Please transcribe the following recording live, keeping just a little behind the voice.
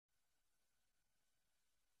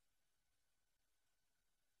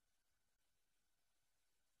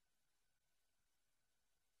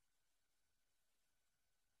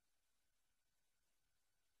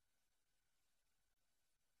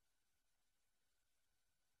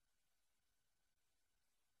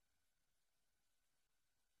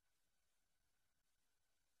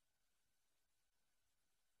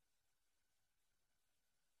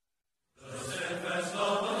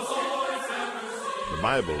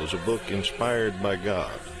Bible is a book inspired by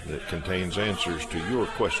God that contains answers to your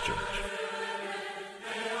questions.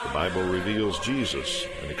 The Bible reveals Jesus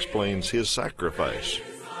and explains His sacrifice.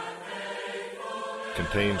 It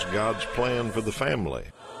contains God's plan for the family.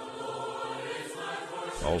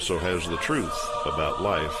 It also has the truth about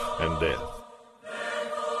life and death.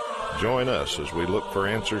 Join us as we look for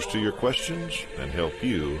answers to your questions and help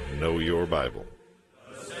you know your Bible.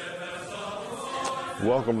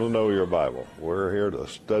 Welcome to Know Your Bible. We're here to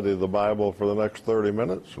study the Bible for the next 30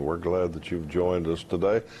 minutes. We're glad that you've joined us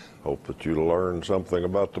today. Hope that you learned something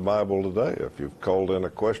about the Bible today. If you've called in a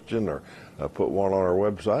question or put one on our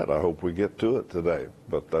website, I hope we get to it today.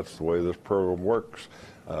 But that's the way this program works.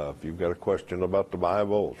 If you've got a question about the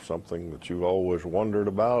Bible, something that you've always wondered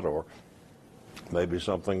about, or maybe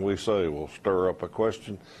something we say will stir up a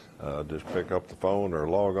question, just pick up the phone or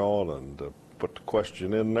log on and put the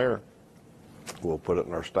question in there. We'll put it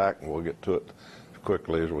in our stack and we'll get to it as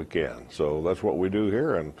quickly as we can. So that's what we do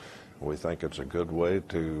here, and we think it's a good way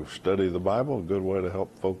to study the Bible, a good way to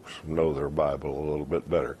help folks know their Bible a little bit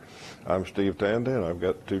better. I'm Steve Tandy, and I've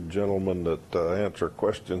got two gentlemen that answer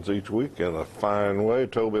questions each week in a fine way.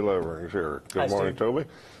 Toby Levering's here. Good morning, Toby.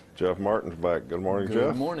 Jeff Martin's back. Good morning, Jeff.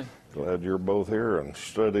 Good morning. Glad you're both here and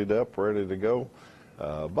studied up, ready to go.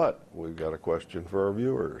 But we've got a question for our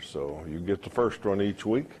viewers, so you get the first one each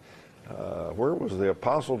week. Where was the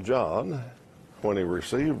Apostle John when he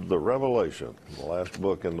received the revelation? The last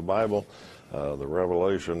book in the Bible, the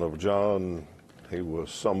revelation of John, he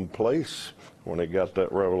was someplace when he got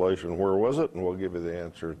that revelation. Where was it? And we'll give you the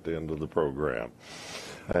answer at the end of the program.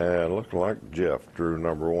 And looking like Jeff drew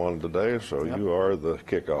number one today, so Yep. You are the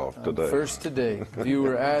kickoff today. First today,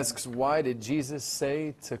 viewer asks, why did Jesus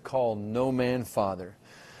say to call no man Father?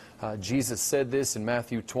 Jesus said this in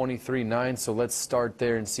Matthew 23:9, so let's start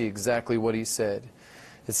there and see exactly what he said.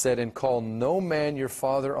 It said, and call no man your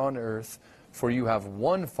father on earth, for you have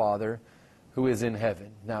one Father who is in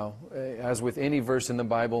heaven. Now, as with any verse in the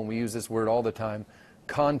Bible, and we use this word all the time,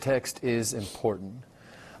 context is important.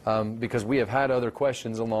 Because we have had other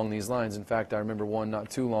questions along these lines. In fact, I remember one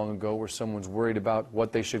not too long ago where someone's worried about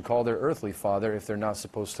what they should call their earthly father if they're not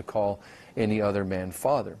supposed to call any other man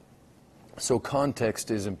father. So context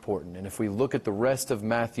is important. And if we look at the rest of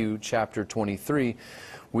Matthew chapter 23,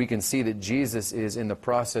 we can see that Jesus is in the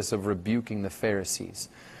process of rebuking the Pharisees.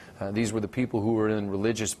 These were the people who were in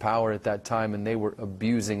religious power at that time, and they were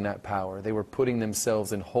abusing that power. They were putting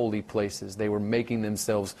themselves in holy places. They were making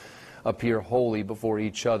themselves appear holy before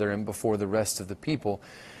each other and before the rest of the people.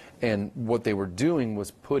 And what they were doing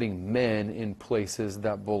was putting men in places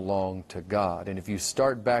that belong to God. And if you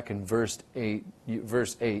start back in verse 8,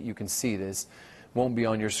 you can see this. It won't be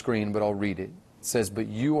on your screen, but I'll read it. It says, but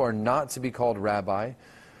you are not to be called rabbi,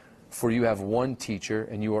 for you have one teacher,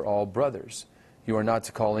 and you are all brothers. You are not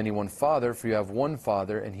to call anyone father, for you have one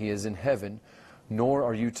Father, and he is in heaven. Nor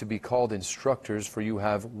are you to be called instructors, for you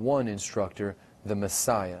have one instructor, the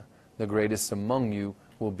Messiah. The greatest among you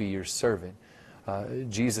will be your servant.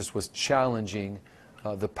 Jesus was challenging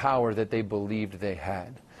the power that they believed they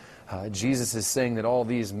had. Jesus is saying that all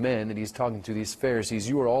these men that he's talking to, these Pharisees,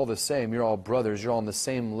 you are all the same. You're all brothers. You're all on the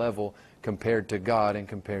same level compared to God and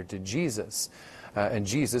compared to Jesus. And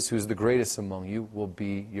Jesus, who's the greatest among you, will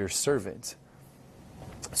be your servant.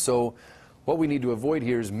 So what we need to avoid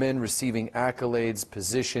here is men receiving accolades,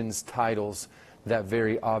 positions, titles that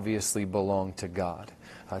very obviously belong to God.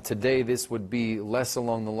 Today, this would be less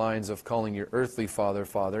along the lines of calling your earthly father,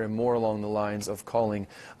 Father, and more along the lines of calling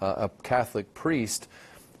a Catholic priest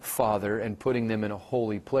Father and putting them in a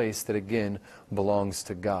holy place that, again, belongs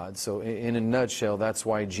to God. So in a nutshell, that's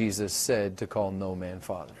why Jesus said to call no man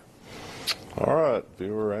Father. All right,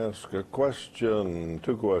 viewer ask a question,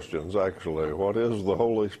 two questions actually. What is the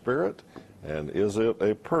Holy Spirit, and is it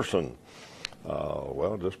a person?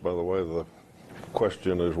 Well, just by the way the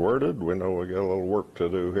question is worded, we know we got a little work to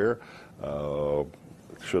do here.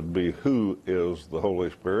 It should be, who is the Holy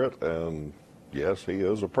Spirit? And yes, he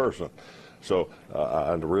is a person. So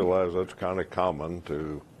I realize that's kind of common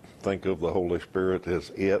to think of the Holy Spirit as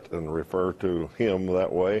it and refer to him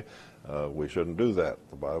that way. We shouldn't do that.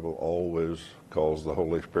 The Bible always calls the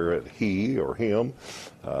Holy Spirit he or him.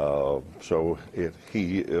 So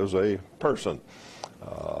he is a person.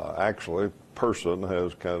 Actually, person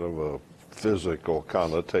has kind of a physical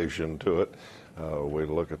connotation to it. We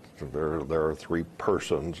look at, there are three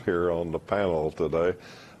persons here on the panel today,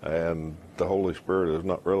 and the Holy Spirit is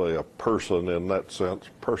not really a person in that sense.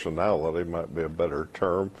 Personality might be a better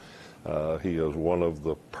term. He is one of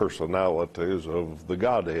the personalities of the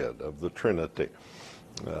Godhead, of the Trinity.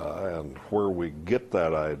 And where we get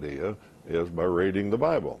that idea is by reading the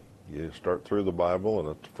Bible. You start through the Bible, and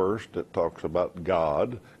at first it talks about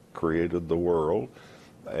God created the world,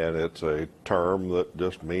 and it's a term that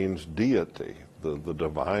just means deity, the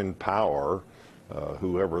divine power,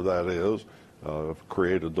 whoever that is,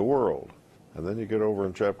 created the world. And then you get over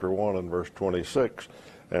in chapter 1 and verse 26,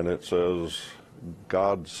 and it says,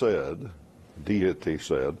 God said, deity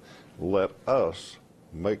said, let us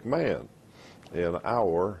make man in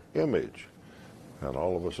our image. And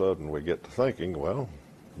all of a sudden we get to thinking, well,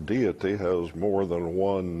 deity has more than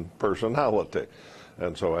one personality.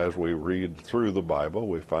 And so as we read through the Bible,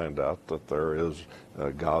 we find out that there is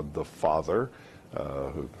God the Father,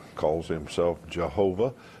 who calls himself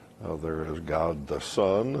Jehovah. There is God the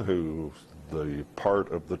Son, who the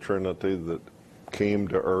part of the Trinity that came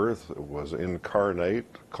to earth, was incarnate,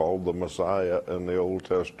 called the Messiah in the Old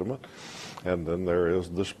Testament. And then there is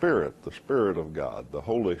the Spirit of God, the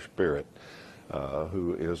Holy Spirit,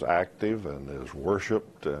 who is active and is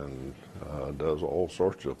worshiped and does all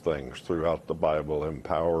sorts of things throughout the Bible,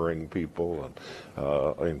 empowering people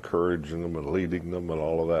and encouraging them and leading them and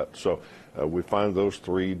all of that. So we find those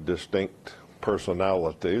three distinct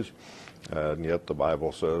personalities, and yet the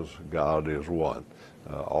Bible says God is one.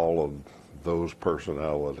 All of those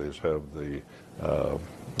personalities have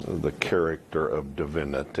the character of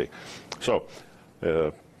divinity. So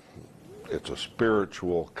it's a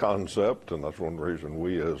spiritual concept, and that's one reason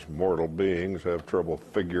we as mortal beings have trouble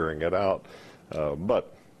figuring it out.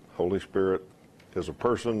 But Holy Spirit is a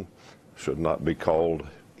person, should not be called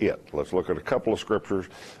it. Let's look at a couple of scriptures.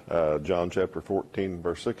 John chapter 14,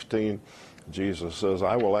 verse 16. Jesus says,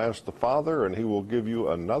 I will ask the Father, and he will give you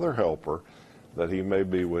another helper, that he may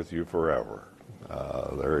be with you forever.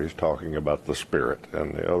 There he's talking about the Spirit.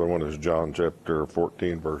 And the other one is John chapter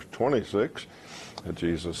 14, verse 26. And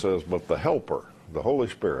Jesus says, but the Helper, the Holy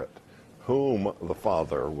Spirit, whom the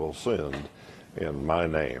Father will send in my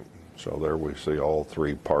name. So there we see all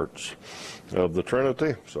three parts of the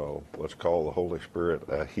Trinity. So let's call the Holy Spirit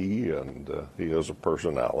a he, and he is a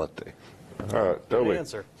personality. All right, Toby. Good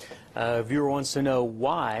answer. A viewer wants to know,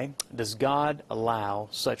 why does God allow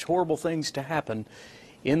such horrible things to happen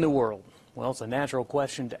in the world? Well, it's a natural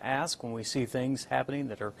question to ask when we see things happening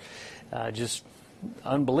that are just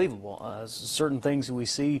unbelievable. Certain things that we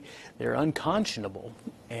see, they're unconscionable,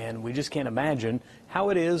 and we just can't imagine how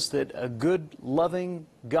it is that a good, loving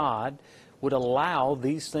God would allow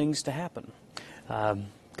these things to happen.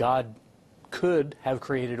 God could have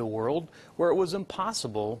created a world where it was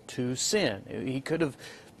impossible to sin. He could have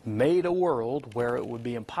made a world where it would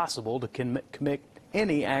be impossible to commit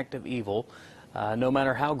any act of evil, no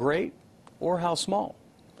matter how great or how small.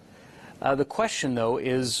 The question, though,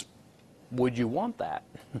 is, would you want that?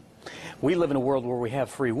 We live in a world where we have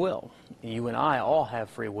free will. You and I all have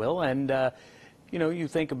free will, and you know, you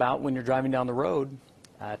think about when you're driving down the road,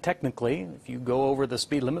 technically, if you go over the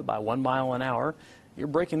speed limit by 1 mile an hour, you're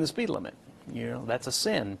breaking the speed limit. You know, that's a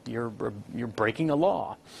sin. You're breaking a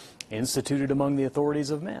law instituted among the authorities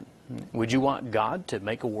of men. Would you want God to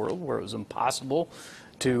make a world where it was impossible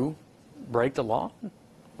to break the law?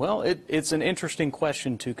 Well, it's an interesting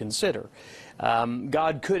question to consider.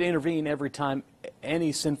 God could intervene every time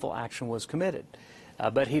any sinful action was committed,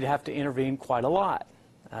 but he'd have to intervene quite a lot.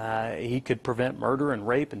 He could prevent murder and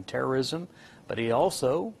rape and terrorism, but he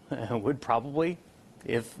also would probably,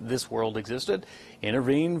 if this world existed,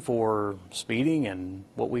 intervene for speeding and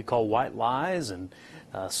what we call white lies and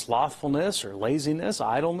slothfulness or laziness,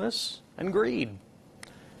 idleness, and greed.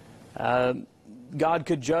 God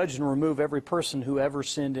could judge and remove every person who ever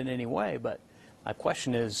sinned in any way, but my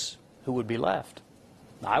question is, who would be left?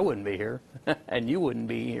 I wouldn't be here, and you wouldn't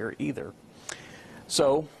be here either.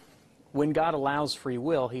 So, when God allows free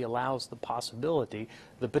will, he allows the possibility,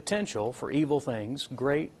 the potential for evil things,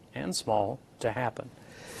 great and small, to happen.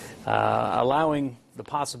 Allowing the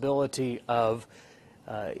possibility of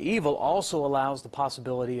evil also allows the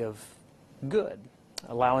possibility of good.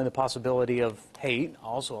 Allowing the possibility of hate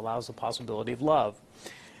also allows the possibility of love.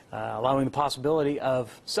 Allowing the possibility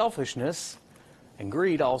of selfishness and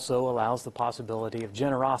greed also allows the possibility of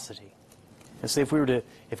generosity. And see,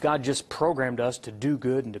 if God just programmed us to do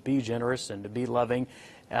good and to be generous and to be loving,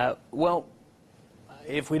 well,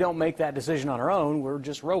 if we don't make that decision on our own, we're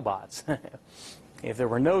just robots. If there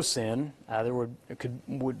were no sin, there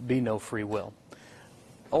would be no free will.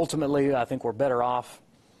 Ultimately, I think we're better off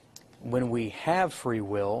when we have free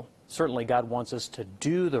will. Certainly God wants us to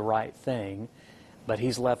do the right thing, but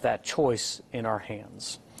he's left that choice in our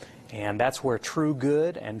hands. And that's where true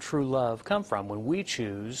good and true love come from, when we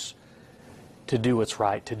choose to do what's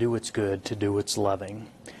right, to do what's good, to do what's loving.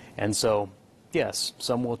 And so, yes,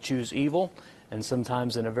 some will choose evil, and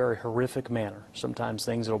sometimes in a very horrific manner. Sometimes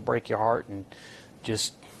things that will break your heart and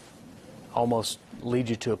just almost lead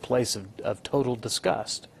you to a place of total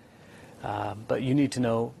disgust. But you need to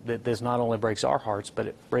know that this not only breaks our hearts, but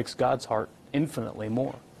it breaks God's heart infinitely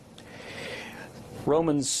more.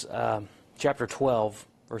 Romans chapter 12,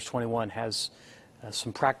 verse 21 has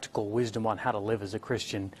some practical wisdom on how to live as a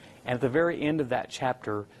Christian. And at the very end of that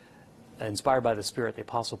chapter, inspired by the Spirit, the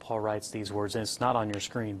Apostle Paul writes these words, and it's not on your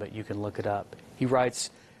screen, but you can look it up. He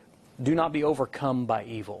writes, "Do not be overcome by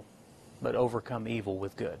evil, but overcome evil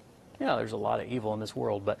with good." You know, there's a lot of evil in this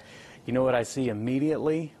world, but you know what I see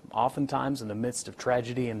immediately, oftentimes in the midst of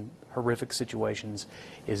tragedy and horrific situations,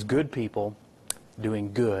 is good people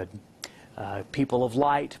doing good. People of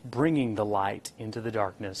light bringing the light into the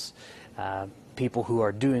darkness. People who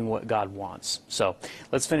are doing what God wants. So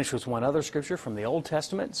let's finish with one other scripture from the Old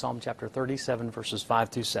Testament, Psalm chapter 37, verses 5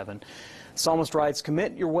 through 7. The psalmist writes,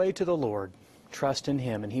 "Commit your way to the Lord. Trust in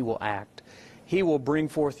Him, and He will act. He will bring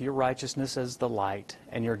forth your righteousness as the light,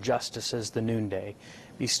 and your justice as the noonday.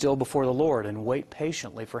 Be still before the Lord, and wait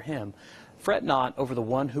patiently for Him. Fret not over the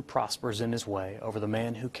one who prospers in his way, over the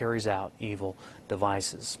man who carries out evil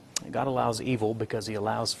devices." God allows evil because He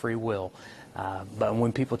allows free will. But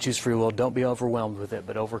when people choose free will, don't be overwhelmed with it,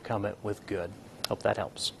 but overcome it with good. Hope that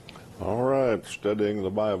helps. All right, studying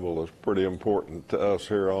the Bible is pretty important to us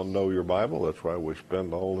here on Know Your Bible. That's why we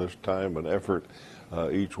spend all this time and effort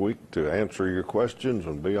each week to answer your questions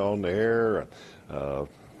and be on the air and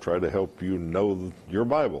try to help you know your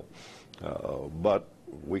Bible. But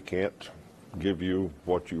we can't give you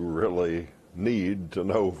what you really need to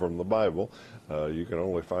know from the Bible. You can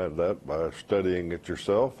only find that by studying it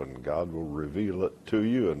yourself, and God will reveal it to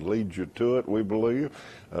you and lead you to it, we believe.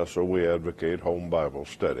 So we advocate home Bible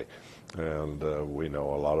study. And we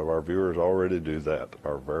know a lot of our viewers already do that,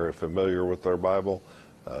 are very familiar with their Bible,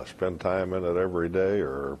 spend time in it every day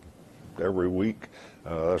or every week.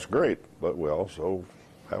 That's great, but we also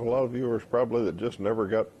have a lot of viewers probably that just never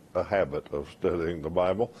got a habit of studying the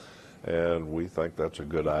Bible. And we think that's a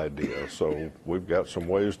good idea. So we've got some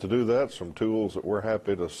ways to do that, some tools that we're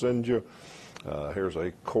happy to send you. Here's a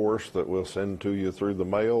course that we'll send to you through the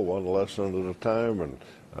mail, one lesson at a time, and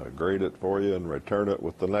grade it for you and return it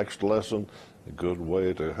with the next lesson. A good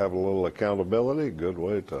way to have a little accountability, a good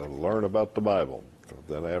way to learn about the Bible.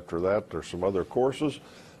 Then after that, there's some other courses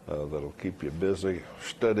that'll keep you busy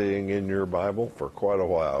studying in your Bible for quite a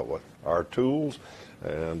while with our tools.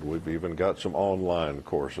 And we've even got some online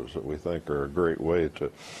courses that we think are a great way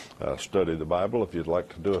to study the Bible. If you'd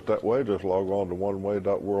like to do it that way, just log on to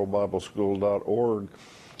oneway.worldbibleschool.org,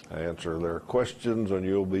 answer their questions, and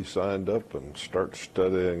you'll be signed up and start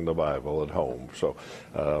studying the Bible at home. So,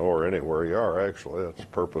 or anywhere you are, actually. That's the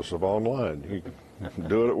purpose of online. You can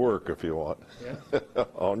do it at work if you want,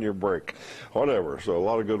 on your break, whatever. So a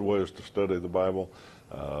lot of good ways to study the Bible.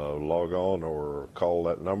 Log on or call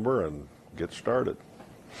that number and get started.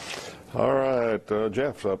 All right,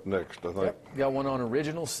 Jeff's up next, I think. Yep. Got one on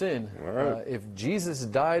original sin. All right. If Jesus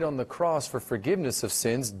died on the cross for forgiveness of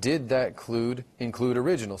sins, did that include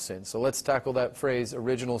original sin? So let's tackle that phrase,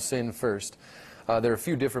 original sin, first. There are a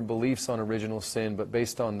few different beliefs on original sin, but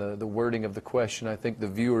based on the wording of the question, I think the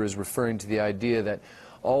viewer is referring to the idea that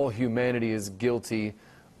all humanity is guilty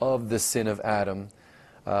of the sin of Adam,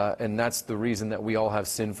 and that's the reason that we all have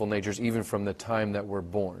sinful natures, even from the time that we're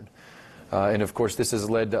born. And of course, this has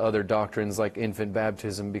led to other doctrines like infant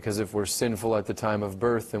baptism, because if we're sinful at the time of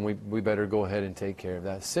birth, then we better go ahead and take care of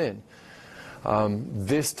that sin.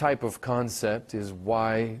 This type of concept is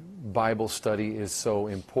why Bible study is so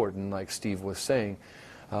important, like Steve was saying.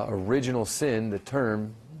 Original sin, the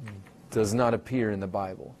term, does not appear in the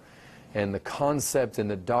Bible. And the concept and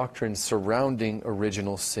the doctrine surrounding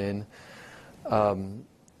original sin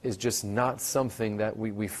is just not something that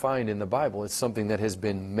we find in the Bible. It's something that has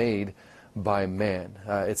been made by man.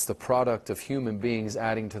 It's the product of human beings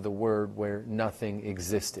adding to the Word where nothing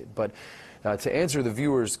existed. But to answer the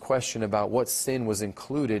viewer's question about what sin was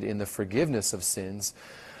included in the forgiveness of sins,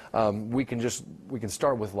 we can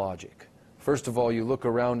start with logic. First of all, you look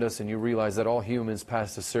around us and you realize that all humans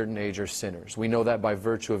past a certain age are sinners. We know that by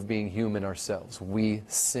virtue of being human ourselves. We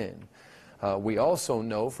sin. We also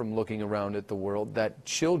know from looking around at the world that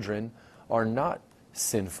children are not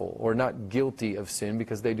sinful or not guilty of sin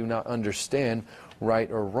because they do not understand right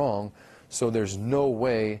or wrong. So there's no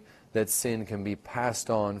way that sin can be passed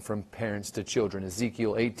on from parents to children.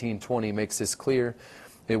 Ezekiel 18:20 makes this clear.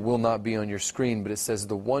 It will not be on your screen, but it says,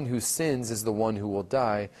 "The one who sins is the one who will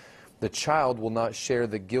die. The child will not share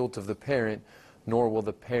the guilt of the parent, nor will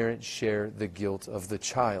the parent share the guilt of the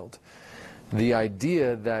child." The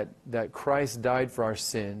idea that Christ died for our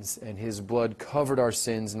sins and His blood covered our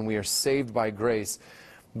sins and we are saved by grace,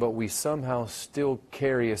 but we somehow still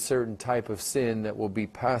carry a certain type of sin that will be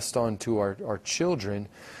passed on to our children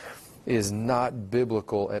is not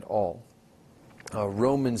biblical at all.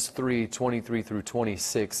 Romans 3:23 through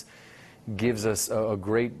 26 gives us a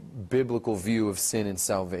great biblical view of sin and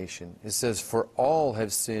salvation. It says, "For all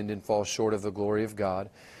have sinned and fall short of the glory of God,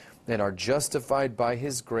 and are justified by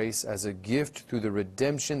His grace as a gift through the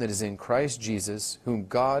redemption that is in Christ Jesus, whom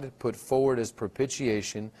God put forward as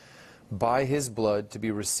propitiation by His blood to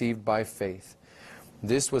be received by faith.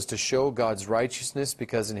 This was to show God's righteousness,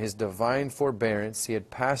 because in His divine forbearance He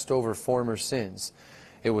had passed over former sins.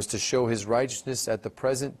 It was to show His righteousness at the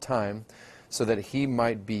present time, so that He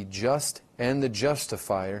might be just and the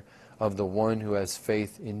justifier of the one who has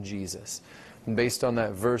faith in Jesus." And based on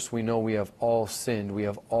that verse, we know we have all sinned. We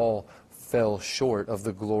have all fell short of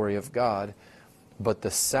the glory of God. But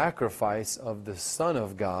the sacrifice of the Son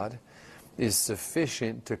of God is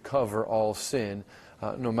sufficient to cover all sin,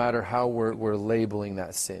 no matter how we're labeling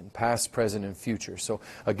that sin, past, present, and future. So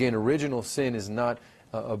again, original sin is not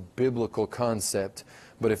a biblical concept,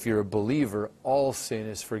 but if you're a believer, all sin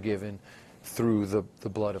is forgiven through the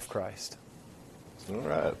blood of Christ. All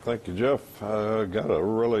right, thank you, Jeff. I got a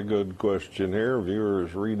really good question here.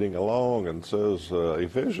 Viewers reading along and says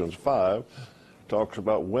Ephesians 5 talks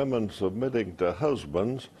about women submitting to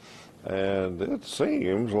husbands, and it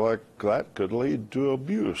seems like that could lead to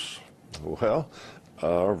abuse. Well,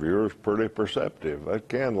 our viewer's pretty perceptive. That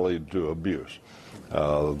can lead to abuse.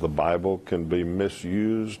 The Bible can be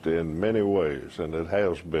misused in many ways, and it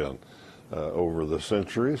has been over the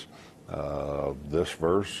centuries. This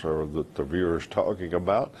verse, or that the viewer is talking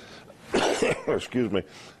about, excuse me,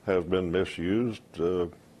 has been misused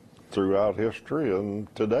throughout history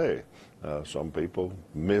and today. Some people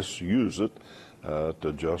misuse it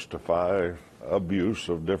to justify abuse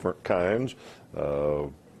of different kinds.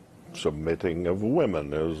 Submitting of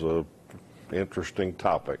women is a interesting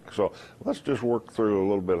topic. So let's just work through a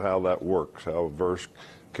little bit how that works, how a verse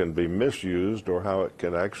can be misused or how it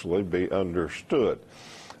can actually be understood.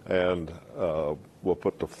 And we'll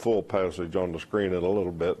put the full passage on the screen in a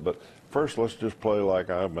little bit, but first let's just play like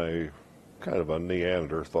I'm a kind of a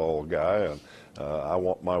Neanderthal guy, and I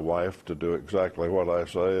want my wife to do exactly what I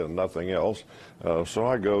say and nothing else. So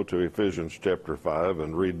I go to Ephesians chapter 5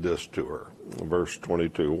 and read this to her. Verse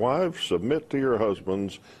 22, "Wives, submit to your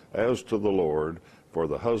husbands as to the Lord, for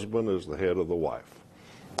the husband is the head of the wife."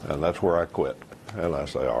 And that's where I quit. And I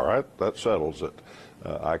say, all right, that settles it.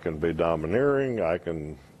 I can be domineering, I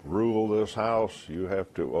can rule this house, you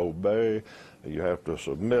have to obey, you have to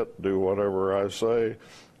submit, do whatever I say,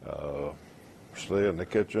 stay in the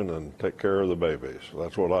kitchen and take care of the babies.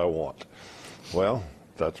 That's what I want. Well,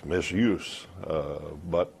 that's misuse,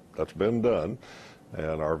 but that's been done,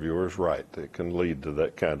 and our viewer's right. It can lead to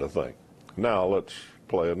that kind of thing. Now let's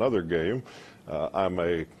play another game. I'm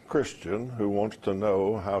a Christian who wants to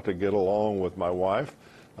know how to get along with my wife.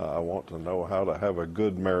 I want to know how to have a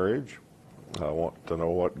good marriage. I want to know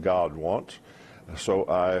what God wants. So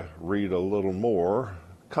I read a little more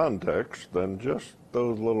context than just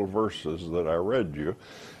those little verses that I read you.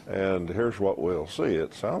 And here's what we'll see.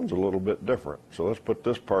 It sounds a little bit different. So let's put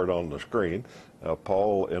this part on the screen.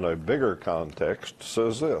 Paul, in a bigger context,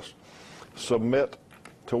 says this: "Submit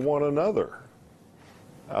to one another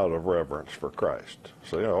out of reverence for Christ."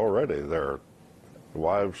 See, already there,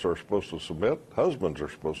 wives are supposed to submit, husbands are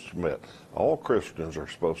supposed to submit. All Christians are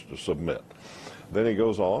supposed to submit. Then he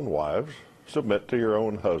goes on, "Wives, submit to your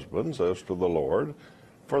own husbands as to the Lord,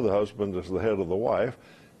 for the husband is the head of the wife,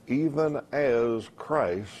 even as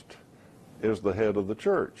Christ is the head of the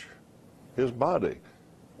church, his body,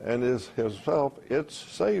 and is himself its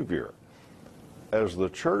Savior. As the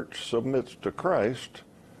church submits to Christ,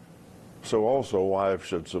 so also wives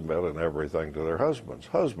should submit in everything to their husbands.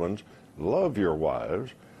 Husbands, love your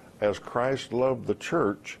wives as Christ loved the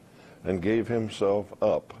church and gave himself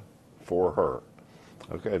up for her."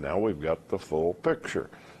 Okay, now we've got the full picture.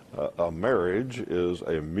 A marriage is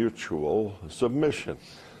a mutual submission.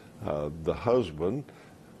 The husband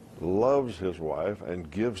loves his wife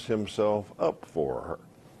and gives himself up for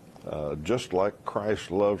her, just like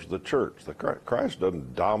Christ loves the church. Christ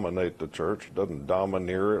doesn't dominate the church, doesn't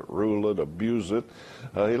domineer it, rule it, abuse it.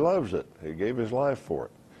 He loves it. He gave his life for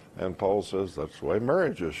it. And Paul says that's the way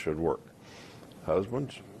marriages should work.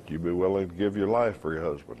 Husbands, you be willing to give your life for your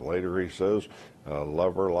husband. Later he says,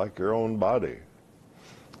 love her like your own body.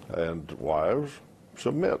 And wives,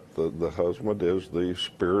 submit. The husband is the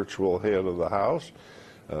spiritual head of the house,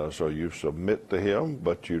 so you submit to him,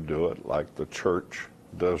 but you do it like the church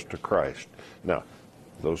does to Christ. Now,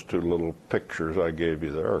 those two little pictures I gave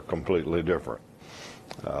you there are completely different.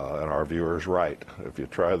 And our viewer's right. If you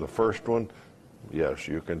try the first one, yes,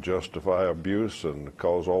 you can justify abuse and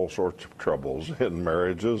cause all sorts of troubles in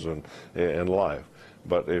marriages and in life.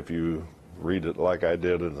 But if you read it like I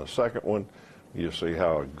did in the second one, you see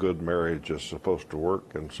how a good marriage is supposed to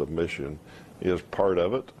work, and submission is part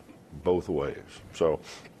of it both ways. So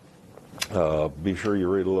be sure you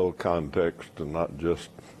read a little context and not just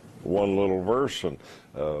one little verse, and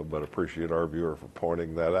but appreciate our viewer for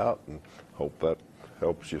pointing that out, and hope that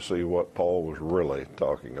helps you see what Paul was really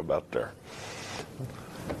talking about there.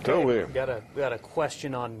 Okay, we got a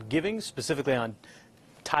question on giving, specifically on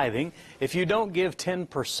tithing. If you don't give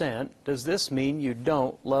 10%, does this mean you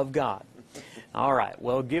don't love God? All right,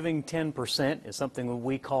 well, giving 10% is something that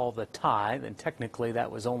we call the tithe, and technically that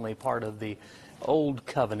was only part of the Old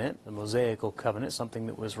Covenant, the Mosaical Covenant, something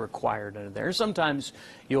that was required under there. Sometimes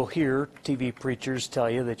you'll hear TV preachers tell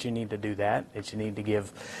you that you need to do that you need to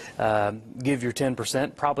give your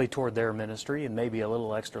 10%, probably toward their ministry, and maybe a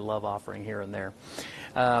little extra love offering here and there.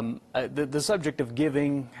 The subject of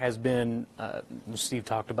giving has been, Steve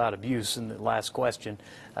talked about abuse in the last question.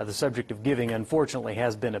 The subject of giving, unfortunately,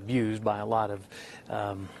 has been abused by a lot of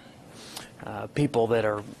people that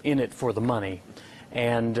are in it for the money.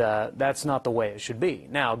 And that's not the way it should be.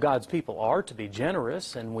 Now, God's people are to be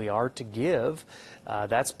generous, and we are to give.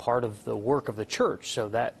 That's part of the work of the church, so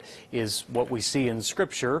that is what we see in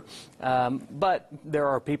Scripture. But there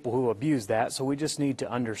are people who abuse that, so we just need to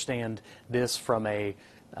understand this from a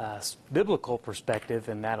biblical perspective,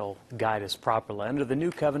 and that'll guide us properly. Under the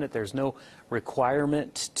New Covenant, there's no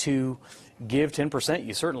requirement to give 10%.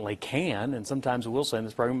 You certainly can, and sometimes we'll say in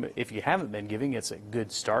this program, if you haven't been giving, it's a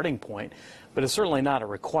good starting point, but it's certainly not a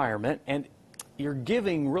requirement. And your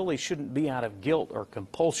giving really shouldn't be out of guilt or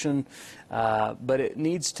compulsion, but it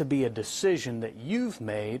needs to be a decision that you've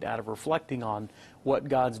made out of reflecting on what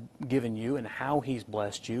God's given you and how He's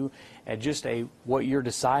blessed you, and just what you're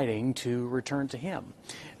deciding to return to Him.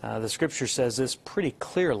 The Scripture says this pretty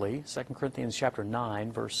clearly, 2 Corinthians chapter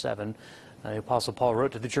 9, verse 7. The Apostle Paul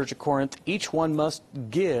wrote to the church at Corinth, "Each one must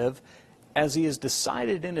give as he has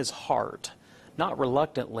decided in his heart, not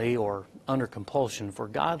reluctantly or under compulsion, for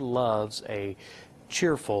God loves a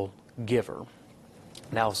cheerful giver."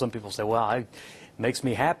 Now, some people say, well, it makes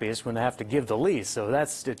me happiest when I have to give the least, so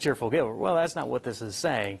that's a cheerful giver. Well, that's not what this is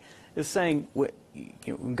saying. It's saying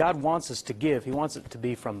when God wants us to give, He wants it to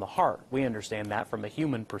be from the heart. We understand that from a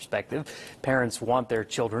human perspective. Parents want their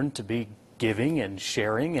children to be giving and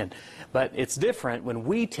sharing, but it's different when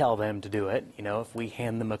we tell them to do it. You know, if we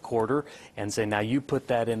hand them a quarter and say, now you put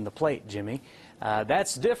that in the plate, Jimmy,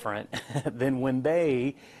 that's different than when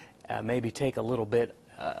they maybe take a little bit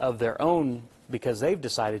of their own because they've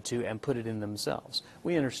decided to and put it in themselves.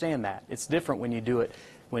 We understand that. It's different when you do it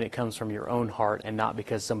when it comes from your own heart and not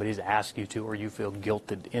because somebody's asked you to or you feel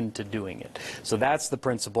guilted into doing it. So that's the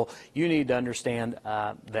principle. You need to understand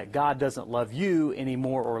that God doesn't love you any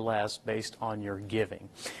more or less based on your giving.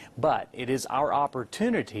 But it is our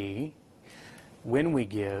opportunity when we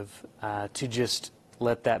give to just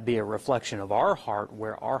let that be a reflection of our heart,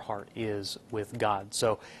 where our heart is with God.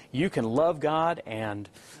 So you can love God, and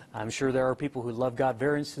I'm sure there are people who love God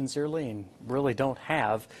very sincerely and really don't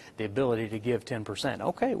have the ability to give 10%.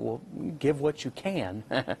 Okay, well, give what you can.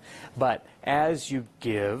 But as you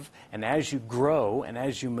give, and as you grow, and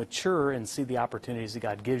as you mature and see the opportunities that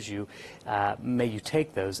God gives you, may you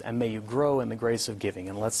take those, and may you grow in the grace of giving.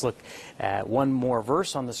 And let's look at one more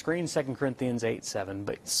verse on the screen, 2 Corinthians 8:7.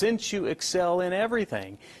 But since you excel in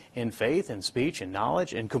everything, in faith and speech and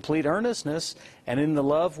knowledge and complete earnestness, and in the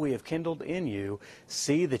love we have kindled in you,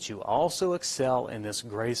 see that you also excel in this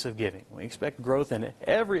grace of giving. We expect growth in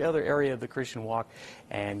every other area of the Christian walk,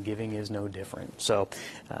 and giving is no different. So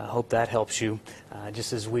I hope that helps you.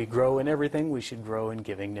 Just as we grow in everything, we should grow in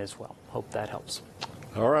giving as well. Hope that helps.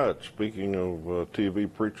 All right, speaking of TV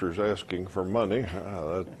preachers asking for money,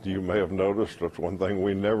 you may have noticed that's one thing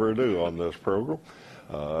we never do on this program.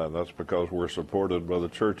 And that's because we're supported by the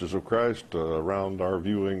Churches of Christ around our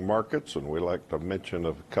viewing markets, and we like to mention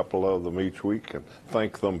a couple of them each week and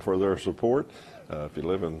thank them for their support. If you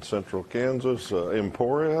live in central Kansas,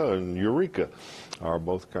 Emporia and Eureka are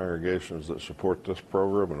both congregations that support this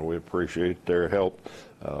program, and we appreciate their help.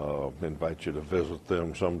 Invite you to visit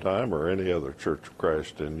them sometime, or any other Church of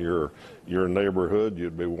Christ in your neighborhood.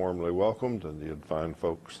 You'd be warmly welcomed, and you'd find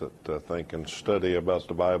folks that think and study about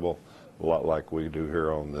the Bible a lot like we do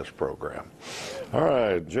here on this program. All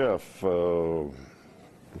right, Jeff,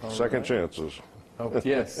 second chances. Oh,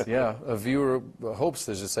 yes, yeah. A viewer hopes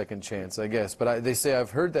there's a second chance, I guess. But they say,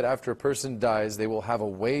 I've heard that after a person dies, they will have a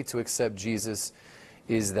way to accept Jesus.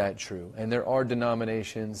 Is that true? And there are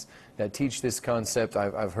denominations that teach this concept.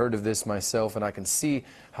 I've heard of this myself, and I can see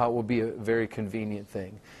how it will be a very convenient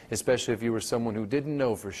thing, especially if you were someone who didn't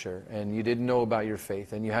know for sure, and you didn't know about your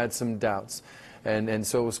faith, and you had some doubts. And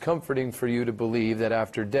so it was comforting for you to believe that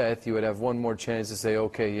after death, you would have one more chance to say,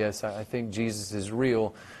 okay, yes, I think Jesus is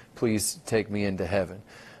real. Please take me into heaven.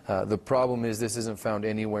 The problem is this isn't found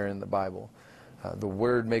anywhere in the Bible. The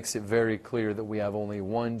Word makes it very clear that we have only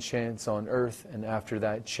one chance on earth, and after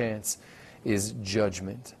that chance is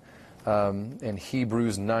judgment. And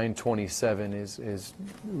Hebrews 9:27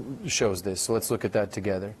 shows this. So let's look at that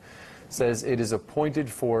together. It says, it is appointed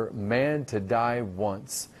for man to die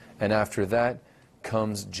once, and after that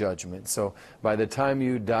comes judgment. So by the time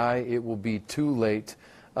you die, it will be too late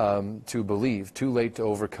to believe, too late to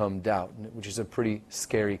overcome doubt, which is a pretty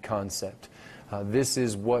scary concept. This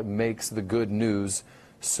is what makes the good news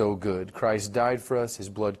so good. Christ died for us, His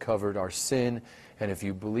blood covered our sin, and if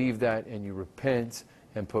you believe that and you repent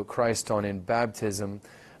and put Christ on in baptism,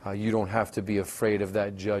 you don't have to be afraid of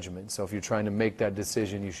that judgment. So if you're trying to make that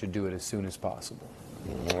decision, you should do it as soon as possible.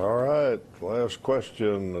 All right, last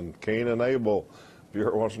question, and Cain and Abel. If you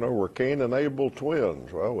ever wants to know, were Cain and Abel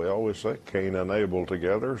twins? Well, we always say Cain and Abel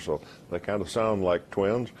together, so they kind of sound like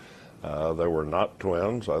twins. They were not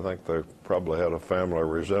twins. I think they probably had a family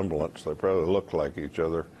resemblance. They probably looked like each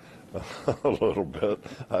other a little bit.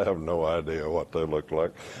 I have no idea what they looked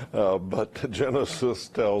like. But Genesis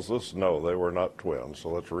tells us, no, they were not twins. So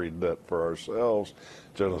let's read that for ourselves.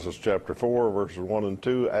 Genesis chapter 4, verses 1 and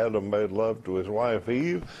 2, Adam made love to his wife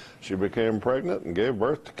Eve. She became pregnant and gave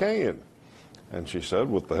birth to Cain. And she said,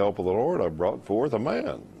 with the help of the Lord, I brought forth a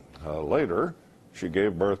man. Later, she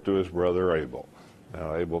gave birth to his brother Abel.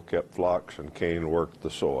 Now, Abel kept flocks and Cain worked the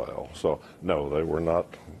soil. So, no, they were not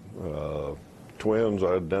twins,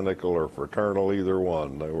 identical or fraternal, either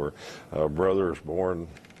one. They were brothers born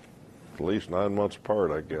at least 9 months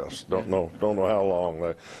apart, I guess. Don't know how long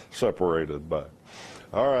they separated by.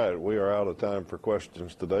 All right, we are out of time for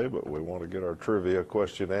questions today, but we want to get our trivia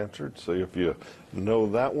question answered. See if you know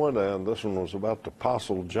that one. And this one was about the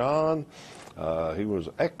Apostle John. He was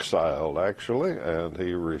exiled, actually, and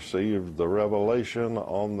he received the revelation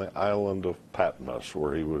on the island of Patmos,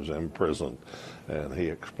 where he was imprisoned. And he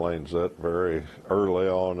explains that very early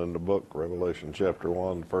on in the book, Revelation chapter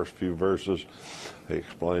 1, the first few verses. He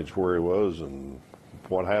explains where he was and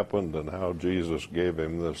what happened and how Jesus gave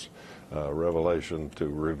him this revelation to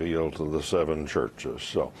reveal to the 7 churches.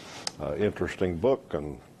 So, interesting book,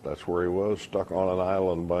 and that's where he was, stuck on an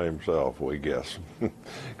island by himself, we guess.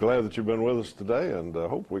 Glad that you've been with us today, and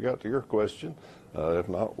hope we got to your question. If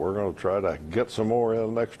not, we're going to try to get some more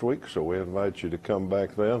in next week, so we invite you to come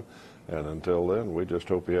back then. And until then, we just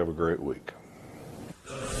hope you have a great week.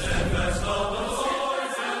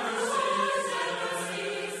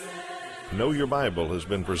 Know Your Bible has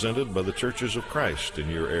been presented by the Churches of Christ in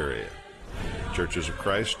your area. Churches of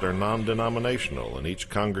Christ are non-denominational, and each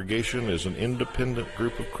congregation is an independent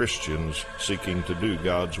group of Christians seeking to do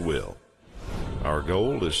God's will. Our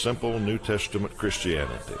goal is simple New Testament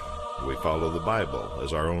Christianity. We follow the Bible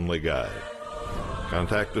as our only guide.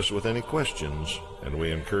 Contact us with any questions, and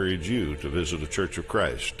we encourage you to visit a Church of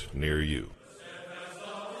Christ near you.